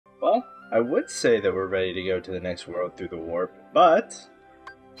Well, I would say that we're ready to go to the next world through the warp, but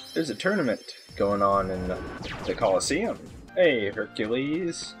there's a tournament going on in the Colosseum. Hey,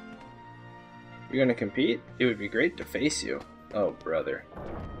 Hercules. You're gonna compete? It would be great to face you. Oh, brother.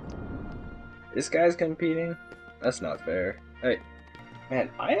 This guy's competing? That's not fair. Hey,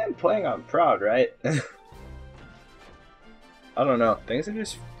 man, I am playing on proud, right? I don't know. Things have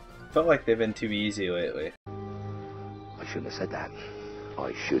just felt like they've been too easy lately. I shouldn't have said that.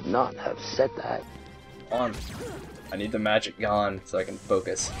 I should not have said that. On. I need the magic gone so I can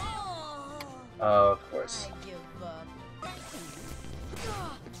focus. Oh, of course.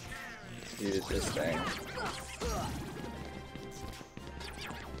 Let's use this thing.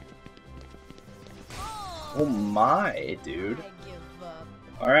 Oh my, dude.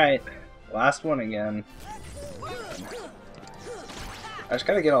 Alright, last one again. I just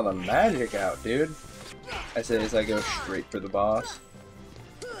gotta get all the magic out, dude. I say as I go straight for the boss.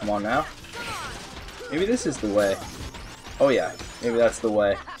 Come on now. Maybe this is the way. Oh yeah, maybe that's the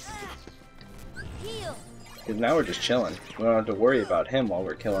way. Because now we're just chilling. We don't have to worry about him while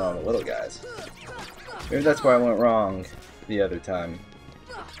we're killing all the little guys. Maybe that's where I went wrong the other time.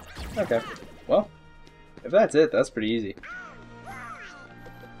 Okay, well, if that's it, that's pretty easy.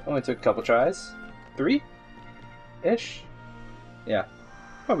 Only took a couple tries. 3-ish? Yeah,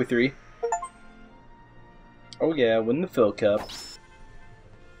 probably 3. Oh yeah, win the Fill Cup.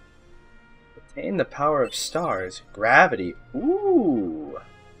 Attain the power of stars. Gravity. Ooh.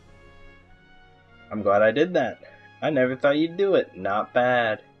 I'm glad I did that. I never thought you'd do it. Not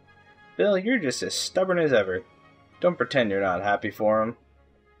bad. Bill, you're just as stubborn as ever. Don't pretend you're not happy for him.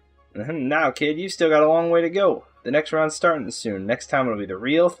 Now, kid, you've still got a long way to go. The next round's starting soon. Next time it'll be the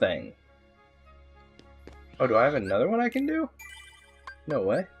real thing. Oh, do I have another one I can do? No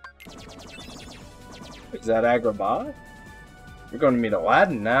way. Is that Agrabah? We're going to meet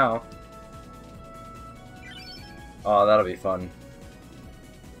Aladdin now. Oh, that'll be fun.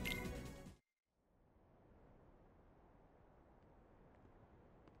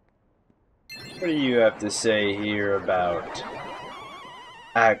 What do you have to say here about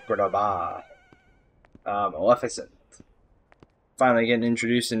Agrabah? Maleficent. Finally getting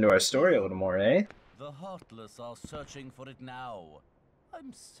introduced into our story a little more, eh? The Heartless are searching for it now.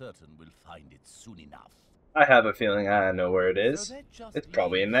 I'm certain we'll find it soon enough. I have a feeling I know where it is. So It's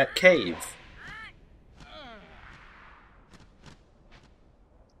probably in that cave.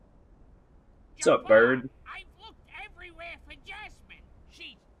 What's up, bird? I've looked everywhere for Jasmine.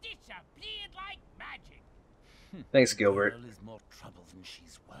 She's disappeared like magic. Thanks, Gilbert. Girl is more trouble than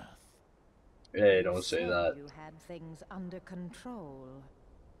she's worth. Hey, don't say So that. you had things under control.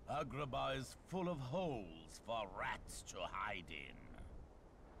 Agrabah is full of holes for rats to hide in.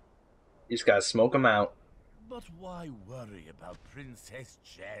 You just gotta smoke them out. But why worry about Princess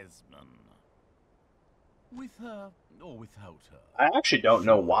Jasmine? With her or without her? I actually don't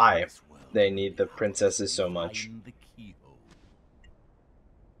know why they need the princesses so much. Find the keyhole.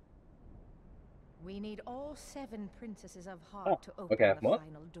 We need all 7 princesses of heart to open okay, the what?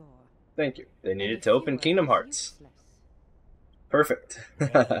 final door. Thank you. They And needed if to you open are Kingdom Hearts. useless. Perfect. Well,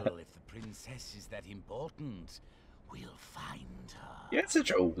 if the princess is that important, we'll find her. You had such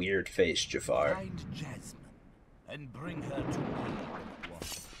a weird face, Jafar. Find Jasmine and bring her to me.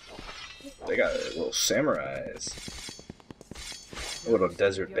 They got little samurais. Little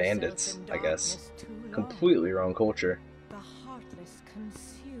desert Yourself bandits, in I guess. darkness too long. Completely wrong culture. The heartless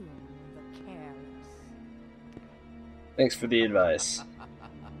consume the careless. Thanks for the advice.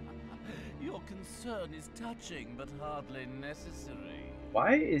 Your concern is touching, but hardly necessary.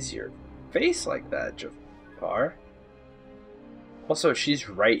 Why is your face like that, Jafar? Also, she's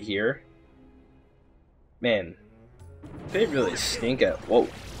right here. Man, they really stink at... Whoa.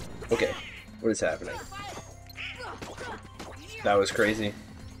 Okay, what is happening? That was crazy.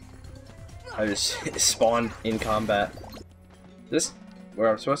 I just spawned in combat. This where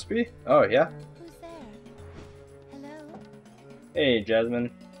I'm supposed to be? Oh, yeah. Who's there? Hello? Hey,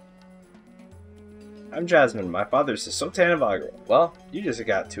 Jasmine. I'm Jasmine. My father's the Sultan of Agra. Well, you just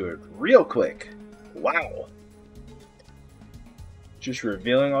got to it real quick. Wow. Just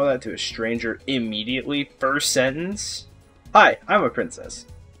revealing all that to a stranger immediately, first sentence? Hi, I'm a princess.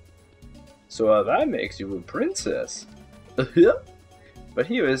 So that makes you a princess. But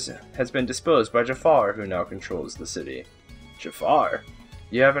he has been disposed by Jafar, who now controls the city. Jafar?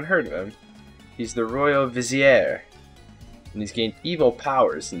 You haven't heard of him? He's the royal vizier, and he's gained evil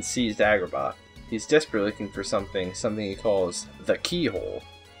powers and seized Agrabah. He's desperately looking for something he calls the keyhole.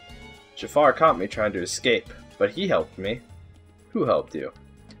 Jafar caught me trying to escape, but he helped me. Who helped you?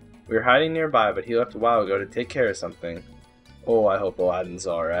 We were hiding nearby, but he left a while ago to take care of something. Oh, I hope Aladdin's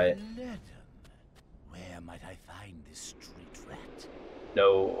alright. Aladdin, where might I find this street rat?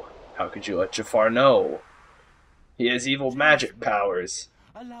 No. How could you let Jafar know? He has evil magic powers.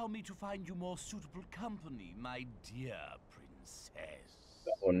 Allow me to find you more suitable company, my dear princess.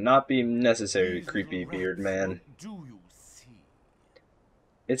 That will not be necessary, These creepy little beard rats, man. what do you see?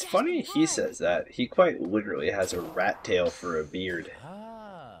 It's funny he says that. He quite literally has a rat tail for a beard.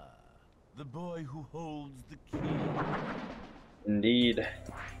 Ah, the boy who holds the key. Indeed.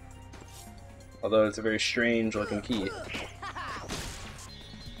 Although it's a very strange looking key.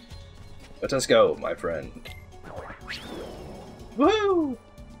 Let us go, my friend. Woo!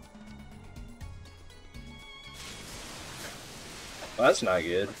 Well, that's not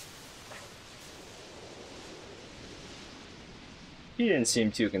good. He didn't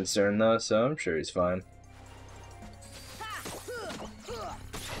seem too concerned though, so I'm sure he's fine.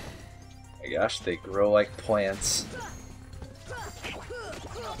 My gosh, they grow like plants.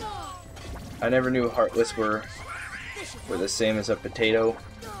 I never knew Heartless were the same as a potato.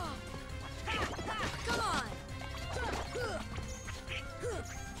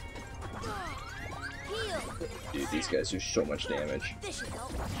 Dude, these guys do so much damage.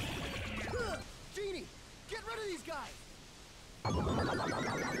 Genie, get rid of these guys!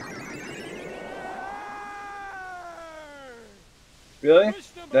 Really?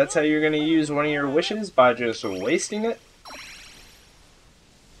 That's how you're gonna use one of your wishes? By just wasting it?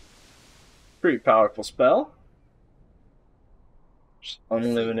 Pretty powerful spell. Just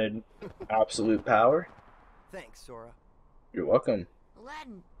unlimited absolute power. Thanks, Sora. You're welcome.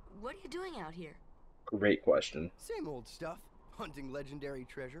 Aladdin, what are you doing out here? Great question. Same old stuff. Hunting legendary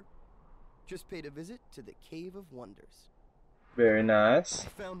treasure. Just paid a visit to the Cave of Wonders. Very nice. I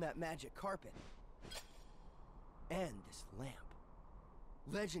found that magic carpet. And this lamp.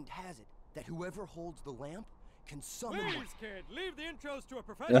 Legend has it that whoever holds the lamp can summon one. Please, kid, leave the intros to a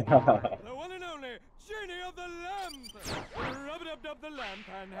professional. The one and only Genie of the Lamp. Rub-a-dub-dub the lamp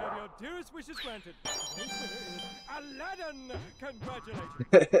and have your dearest wishes granted. Today's winner is Aladdin.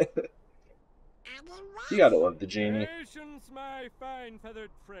 Congratulations. You gotta love the genie. Patience, my fine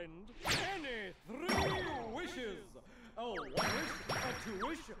feathered friend. Any 3 wishes. Oh, 1 wish, a 2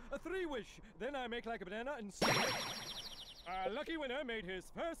 wish, a 3 wish. Then I make like a banana and snap it. Our lucky winner made his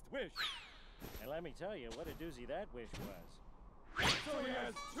first wish. And let me tell you what a doozy that wish was. So he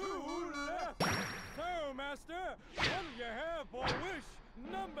has 2 left. So, master, what do you have for wish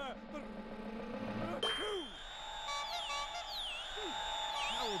number 2?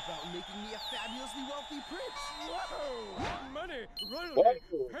 How about making me a fabulously wealthy prince? Whoa! Money, royalty,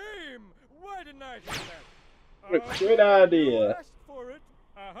 fame! Why didn't I do that? What a good idea. You asked for it.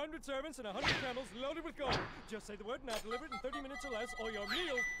 100 servants and 100 camels loaded with gold. Just say the word and I'll deliver it in 30 minutes or less, or your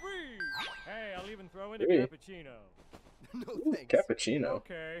meal free. Hey, I'll even throw in a Free? cappuccino. No Ooh, thanks. cappuccino.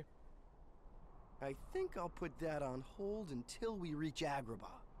 Okay. I think I'll put that on hold until we reach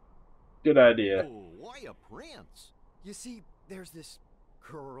Agrabah. Good idea. Oh, why a prince? You see, there's this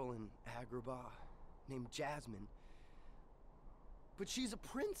girl in Agrabah named Jasmine. But she's a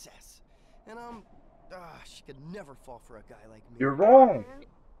princess. And she could never fall for a guy like me. You're wrong.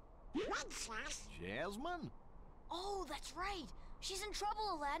 Jasmine? Oh, that's right. She's in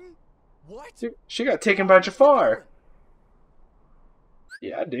trouble, Aladdin. What? She got taken by Jafar.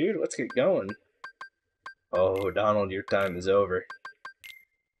 Yeah, dude, let's get going. Oh, Donald, your time is over.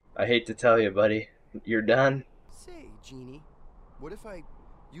 I hate to tell you, buddy. You're done. Say, Genie, what if I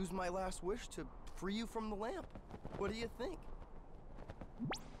use my last wish to free you from the lamp? What do you think?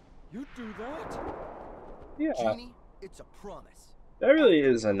 You do that? Yeah, Genie, it's a promise. that really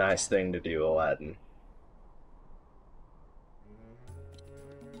is a nice thing to do, Aladdin.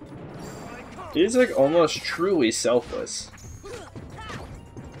 He's like almost truly selfless.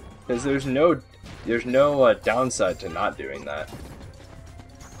 Because there's no downside to not doing that.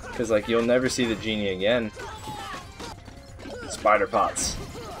 Because like you'll never see the genie again. Spider pots.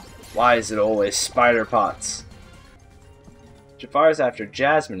 Why is it always spider pots? Jafar's after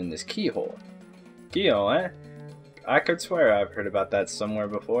Jasmine in this keyhole. Keyhole, eh? I could swear I've heard about that somewhere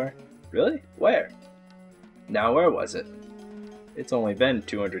before. Really? Where? Now where was it? It's only been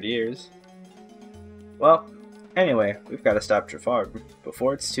 200 years. Well, anyway, we've got to stop Jafar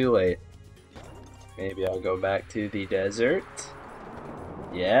before it's too late. Maybe I'll go back to the desert.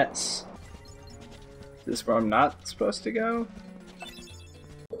 Yes. Is this where I'm not supposed to go?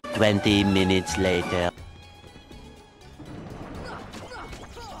 20 minutes later.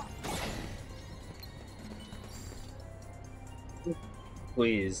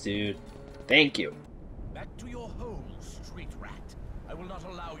 Please, dude. Thank you. Back to your hole, street rat. I will not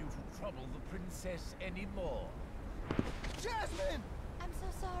allow you to trouble the princess anymore. Jasmine! I'm so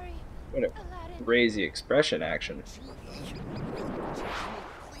sorry. What a Aladdin. crazy expression action. Please.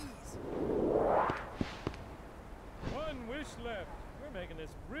 One wish left. We're making this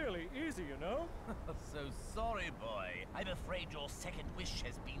really easy, you know? So sorry, boy. I'm afraid your second wish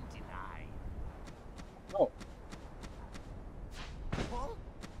has been denied. Oh, Huh?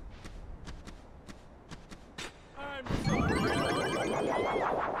 I'm sorry.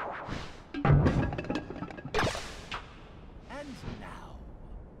 And now,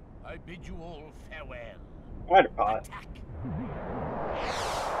 I bid you all farewell. spider pot. Attack!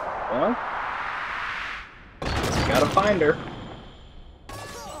 Well, you gotta find her.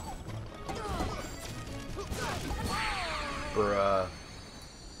 Bruh.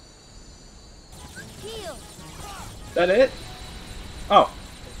 Heal. Is that it? Oh,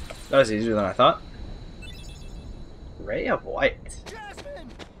 that was easier than I thought. Ray of light. Jasmine!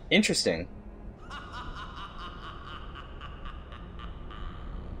 Interesting.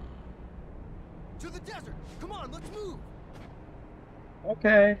 To the desert! Come on, let's move!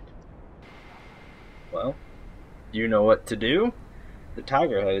 Okay. Well, you know what to do. The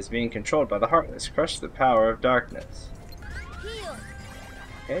tiger head is being controlled by the Heartless. Crush the power of darkness. Heal.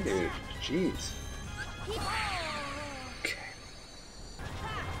 Okay, dude. Jeez. Heal. Okay.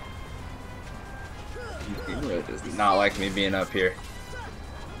 He really does not like me being up here.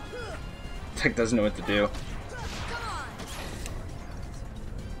 Tech doesn't know what to do. Come on.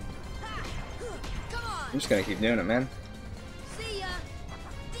 Come on. I'm just gonna keep doing it, man. See ya.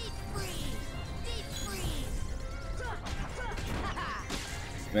 Deep freeze. Deep freeze.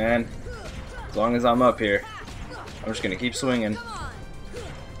 Man, as long as I'm up here, I'm just gonna keep swinging. Come on.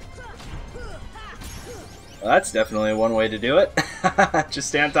 Well, that's definitely one way to do it. Just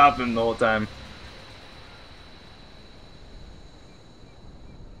stay on top of him the whole time.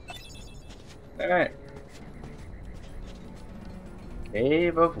 Alright.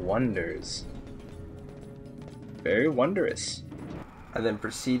 Cave of Wonders. Very wondrous. I then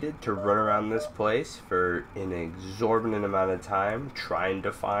proceeded to run around this place for an exorbitant amount of time trying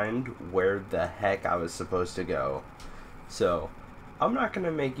to find where the heck I was supposed to go. So, I'm not going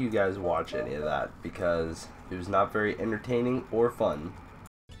to make you guys watch any of that because it was not very entertaining or fun.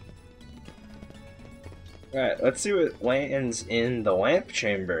 Alright, let's see what lands in the lamp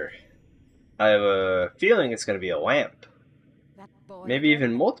chamber. I have a feeling it's going to be a lamp. That boy Maybe again?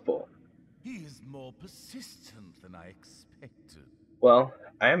 even multiple. He is more persistent than I expected. Well,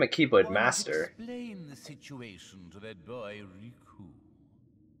 I am a Keyblade Why not master. explain the situation to that boy Riku.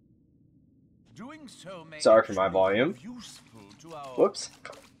 Doing so may Sorry for my actually volume. prove useful to our Whoops.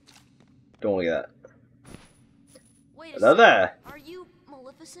 Don't look at that. Wait a Hello second. there. Are you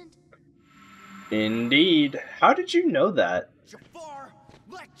Maleficent? Indeed. How did you know that? Jafar,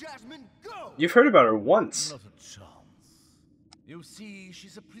 let Jasmine go! You've heard about her once. Not a chance. You see,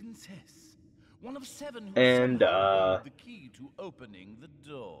 she's a princess. One of 7 who And, somehow hold the key to opening the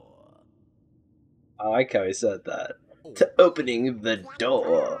door. I like how he said that. To opening the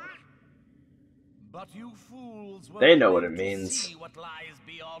door. But you fools They weren't know what willing it to means. see what lies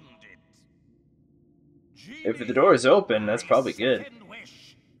beyond it. If the Genie, door is open, that's my probably good. second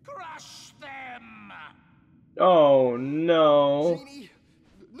wish. Crush them! Oh no. Genie,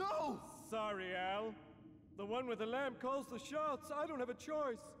 no! Sorry, Al. The one with the lamp calls the shots. I don't have a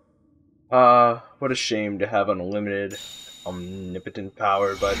choice. What a shame to have unlimited, omnipotent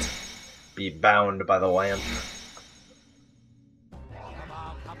power, but be bound by the lamp.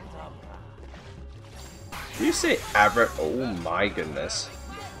 Did you say Abra? Oh my goodness.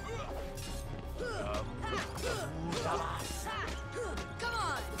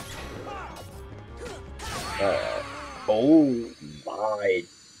 Come on. Oh my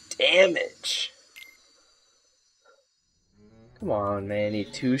damage. Come on, man,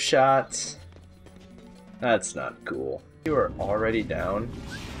 need 2 shots. That's not cool. You are already down.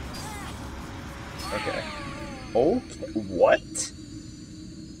 Okay. Oh, what?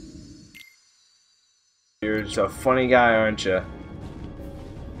 You're just a funny guy, aren't you?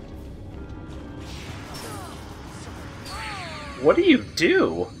 What do you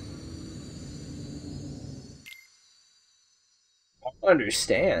do? I don't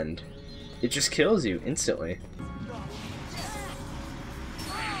understand. It just kills you instantly.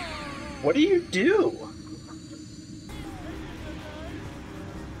 What do you do?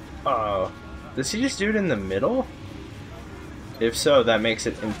 Oh, does he just do it in the middle? If so, that makes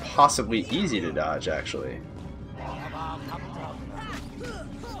it impossibly easy to dodge, actually.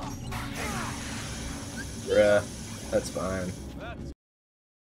 Bruh, that's fine.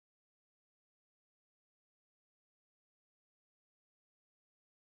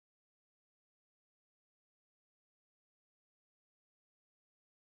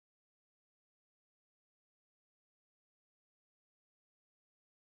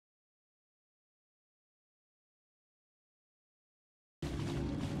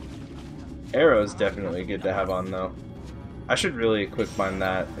 Arrow's definitely good to have on, though. I should really quick bind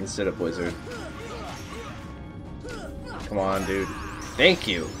that instead of Blizzard. Come on, dude. Thank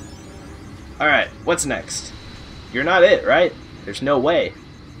you. Alright, what's next? You're not it, right? There's no way.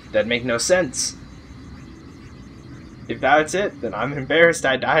 That'd make no sense. If that's it, then I'm embarrassed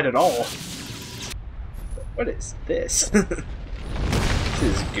I died at all. What is this? This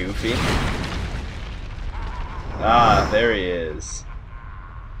is goofy. Ah, there he is.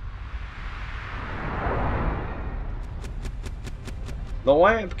 The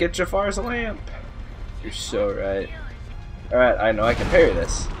lamp! Get Jafar's lamp! You're so right. Alright, I know I can parry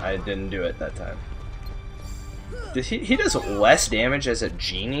this. I didn't do it that time. He does less damage as a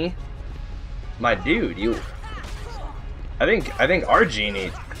genie? My dude, you... I think our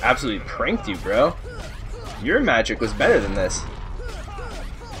genie absolutely pranked you, bro. Your magic was better than this.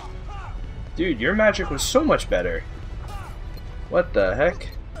 Dude, your magic was so much better. What the heck?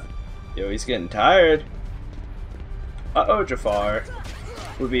 Yo, he's getting tired. Uh-oh, Jafar.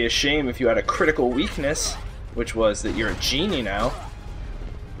 Would be a shame if you had a critical weakness, which was that you're a genie now.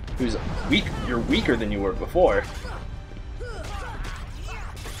 Who's weak? You're weaker than you were before.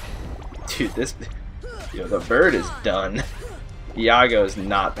 Dude, this... Yo, the bird is done. Iago's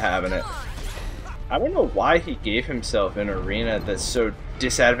not having it. I don't know why he gave himself an arena that's so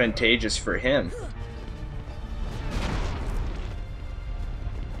disadvantageous for him.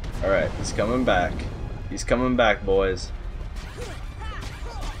 Alright, he's coming back. He's coming back, boys.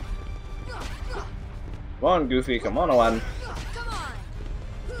 Come on, Goofy. Come on, Aladdin.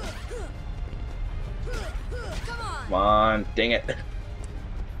 Come on. Dang it.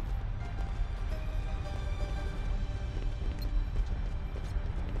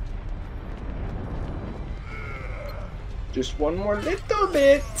 Just one more little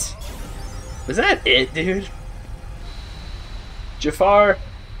bit. Was that it, dude? Jafar?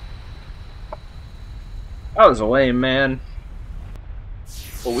 That was lame, man.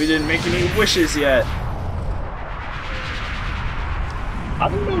 But we didn't make any wishes yet. I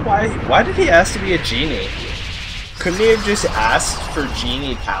don't know why. Why did he ask to be a genie? Couldn't he have just asked for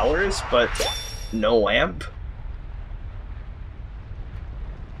genie powers, but no lamp?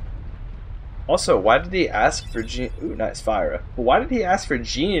 Also, why did he ask for Genie? Ooh, nice, Fyra. But why did he ask for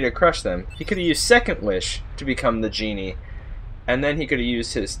Genie to crush them? He could have used Second Wish to become the Genie, and then he could have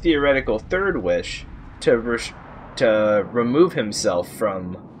used his theoretical Third Wish to remove himself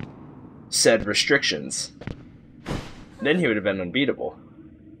from said restrictions. Then he would have been unbeatable.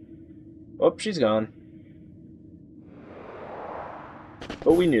 Oh, she's gone.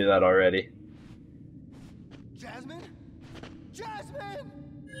 But we knew that already. Jasmine? Jasmine!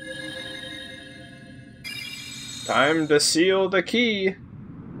 Time to seal the key.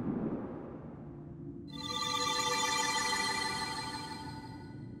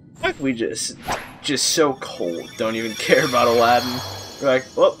 Like we just so cold. Don't even care about Aladdin. We're like,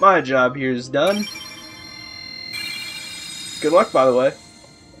 well, my job here is done. Good luck, by the way.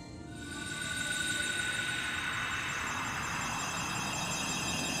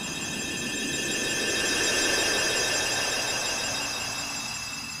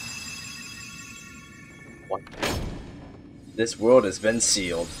 What? This world has been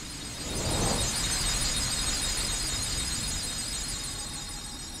sealed.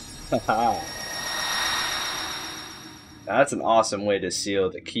 Haha. That's an awesome way to seal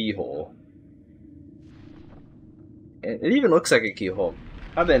the keyhole. It even looks like a keyhole.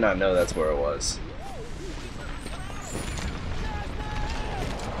 How'd they not know that's where it was?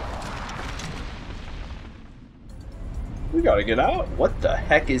 We gotta get out. What the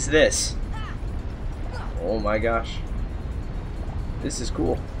heck is this? Oh my gosh. This is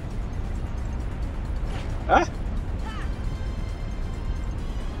cool. Ah!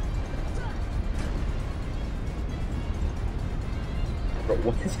 Bro,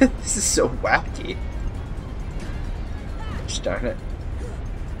 what is this? This is so wacky. Darn it.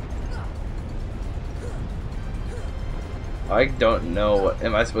 I don't know.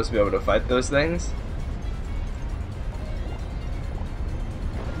 Am I supposed to be able to fight those things?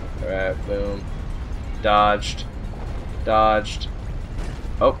 Alright, boom. Dodged. Dodged.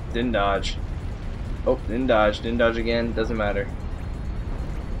 Oh, didn't dodge. Oh, didn't dodge. Didn't dodge again. Doesn't matter.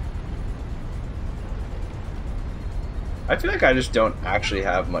 I feel like I just don't actually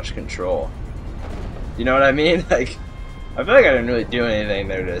have much control. You know what I mean? Like, I feel like I didn't really do anything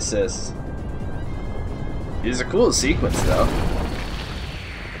there to assist. It's a cool sequence, though.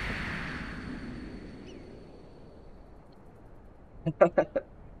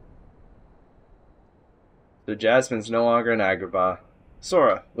 So Jasmine's no longer in Agrabah.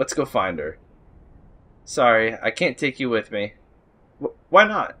 Sora, let's go find her. Sorry, I can't take you with me. Why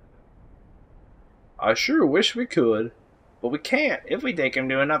not? I sure wish we could. But we can't. If we take him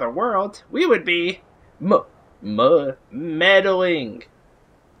to another world, we would be meddling.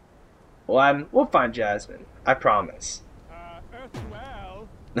 We'll find Jasmine. I promise. Earthwell.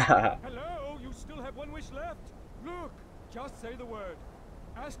 Hello, you still have one wish left. Look, just say the word.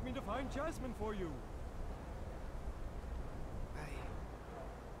 Ask me to find Jasmine for you.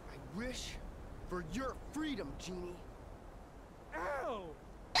 I wish for your freedom, Genie. Ow!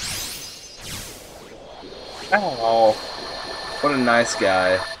 Oh, what a nice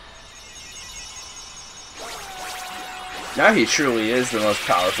guy. Now he truly is the most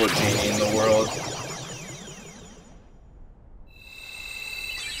powerful genie in the world.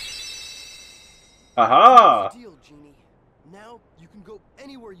 Aha! Here's the deal, Genie. Now you can go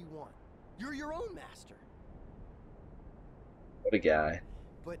anywhere you want. You're your own master. What a guy.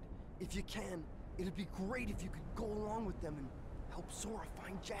 But if you can, it'd be great if you could go along with them and help Sora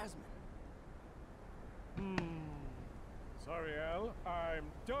find Jasmine. Sorry, Al. I'm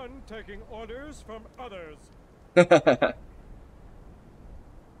done taking orders from others. But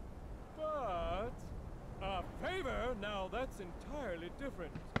a favor, now that's entirely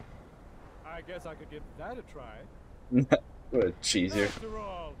different. I guess I could give that a try. What a cheeser. After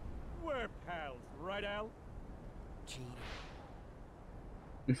all, we're pals, right, Al? Genie.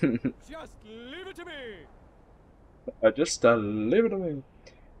 Just leave it to me. Just leave it to me.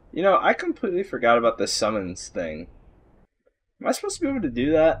 You know, I completely forgot about the summons thing. Am I supposed to be able to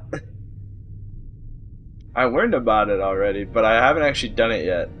do that? I learned about it already, but I haven't actually done it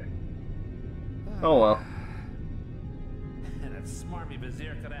yet. Oh well. And that smarmy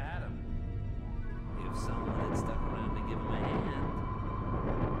vizier could have had him. If someone had stuck around to give him a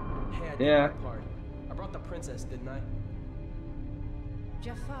hand. Hey, I did Yeah. my part. I brought the princess, didn't I?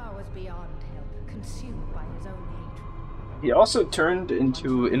 Jafar was beyond help, consumed by his own hatred. He also turned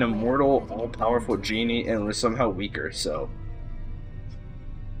into an immortal, all-powerful genie and was somehow weaker, so...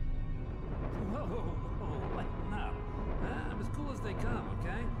 Whoa, lighten up. I'm as cool as they come,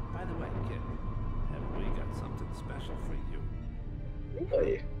 okay? By the way, kid, have we got something special for you?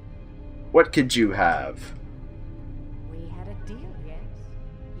 Really? What could you have? We had a deal, yes?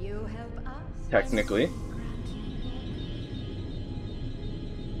 You help us. Technically.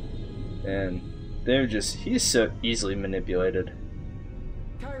 And he's so easily manipulated.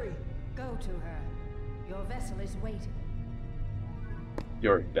 Kyrie, go to her. Your vessel is waiting.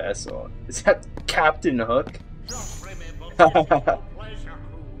 Your vessel? Is that Captain Hook? Just remember, this is a pleasure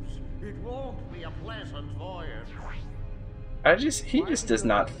cruise. It won't be a pleasant voyage. He just does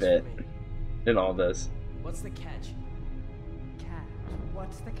not fit in all this. What's the catch? Cat,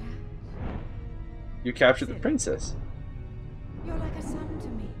 what's the catch? You captured the princess. You're like a son to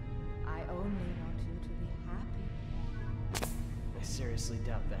me. I only want you to be happy. I seriously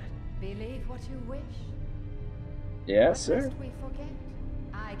doubt that. Believe what you wish. Yeah, sir. Lest we forget,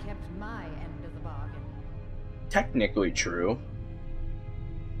 I kept my end of the bargain. Technically true.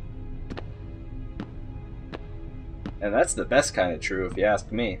 And that's the best kind of true, if you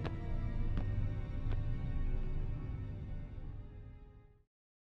ask me.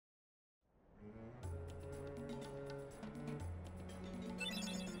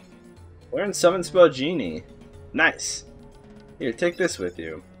 Learn Summon Spell Genie. Nice. Here, take this with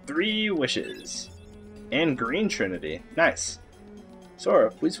you. 3 wishes. And Green Trinity. Nice. Sora,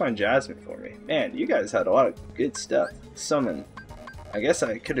 please find Jasmine for me. Man, you guys had a lot of good stuff. Summon. I guess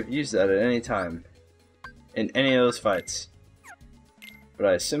I could have used that at any time. In any of those fights. But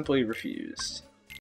I simply refused.